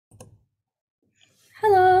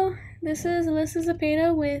this is Alyssa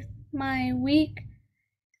Zapata with my week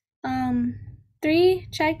 3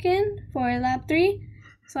 check-in for lab 3.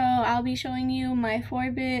 So I'll be showing you my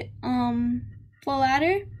 4-bit full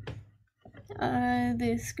ladder,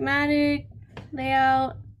 the schematic,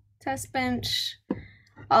 layout, test bench,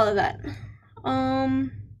 all of that.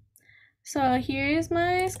 So here's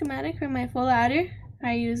my schematic for my full ladder.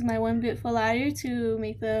 I use my 1-bit full ladder to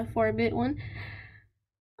make the 4-bit one.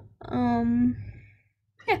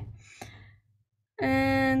 Yeah.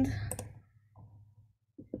 And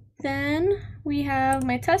then we have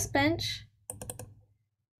my test bench.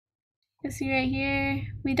 You see right here,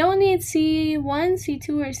 we don't need C1, C2,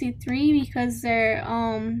 or C3 because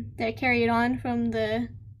they're carried on from the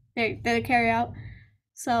carry out.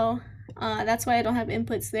 So that's why I don't have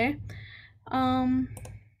inputs there.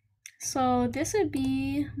 So this would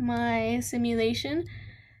be my simulation,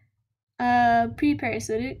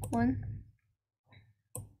 pre-parasitic one.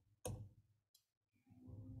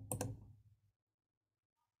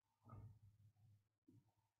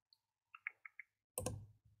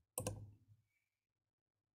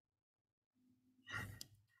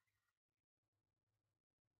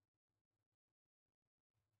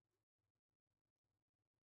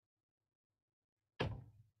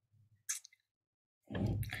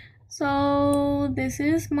 So this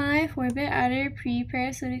is my 4-bit adder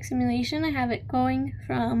pre-parasitic simulation. I have it going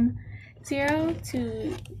from 0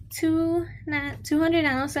 to 200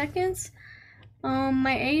 nanoseconds.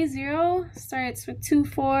 My A0 starts with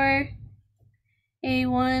 2-4.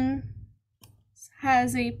 A1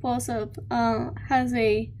 has a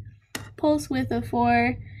pulse width of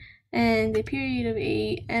 4 and a period of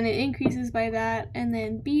 8, and it increases by that. And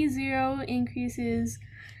then B0 increases,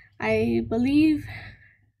 I believe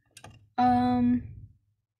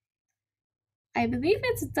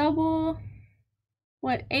it's double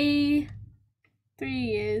what A3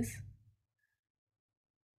 is.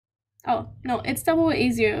 Oh, no, it's double what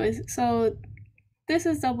A0 is. So this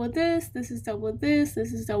is double this, this is double this,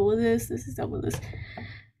 this is double this, this is double this.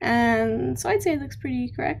 And so I'd say it looks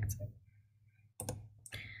pretty correct.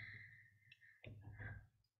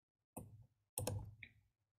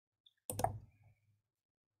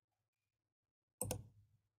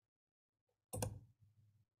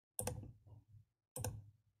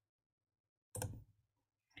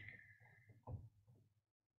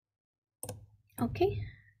 Okay,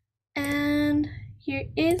 and here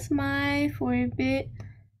is my 4-bit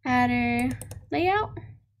adder layout.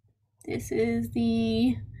 This is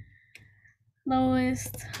the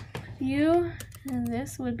lowest view, and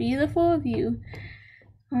this would be the full view.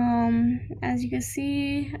 As you can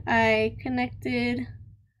see, I connected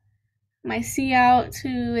my C out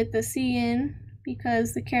with the C in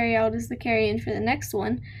because the carry out is the carry in for the next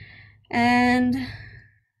one, and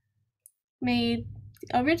made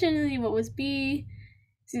originally what was B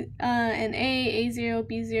and A, A0,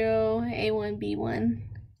 B0, A1, B1,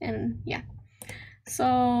 and yeah.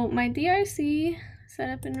 So my DRC set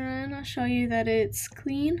up and run, I'll show you that it's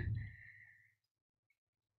clean.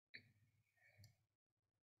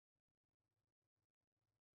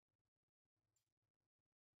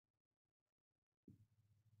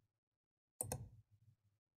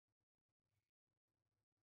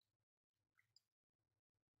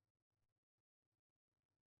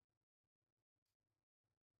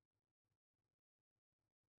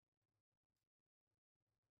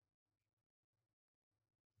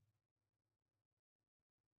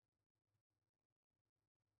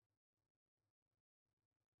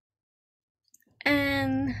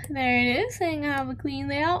 And there it is, saying I have a clean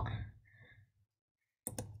layout.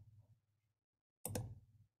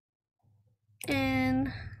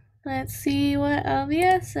 And let's see what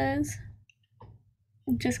LVS says.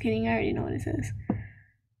 Just kidding, I already know what it says.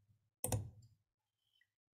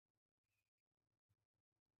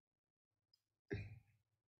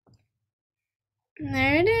 And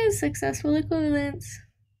there it is, successful equivalence.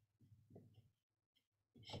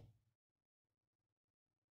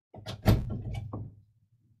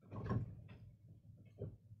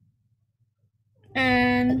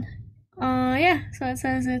 And yeah, so it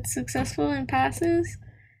says it's successful and passes.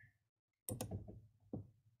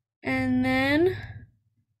 And then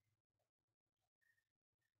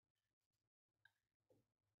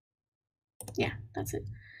yeah, that's it.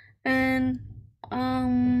 And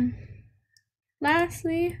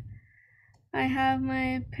lastly, I have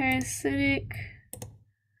my parasitic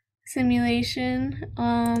simulation.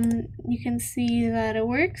 You can see that it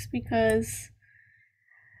works because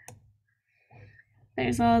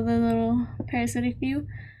there's all the little parasitic view.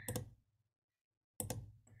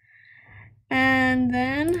 And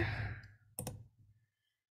then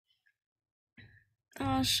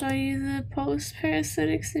I'll I'll show you the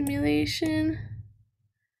post-parasitic simulation.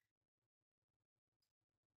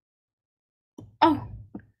 Oh!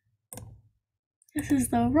 This is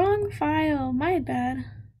the wrong file, my bad.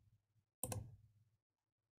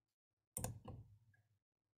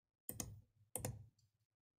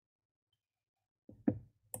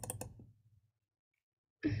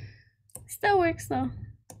 Still works though.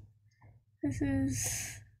 This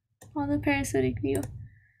is all the parasitic view.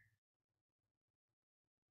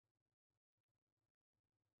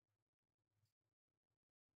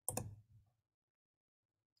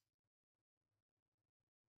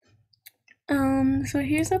 So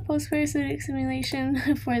here's a post-parasitic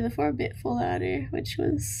simulation for the 4-bit full adder, which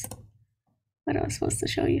was what I was supposed to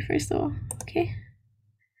show you first of all. Okay.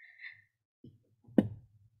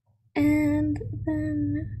 And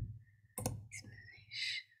then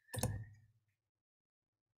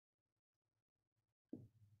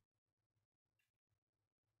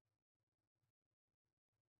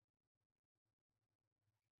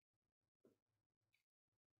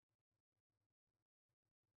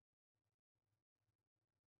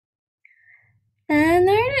and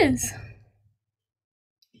there it is.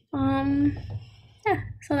 Yeah,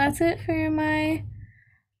 so that's it for my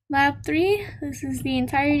lab 3. This is the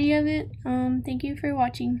entirety of it. Thank you for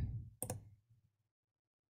watching.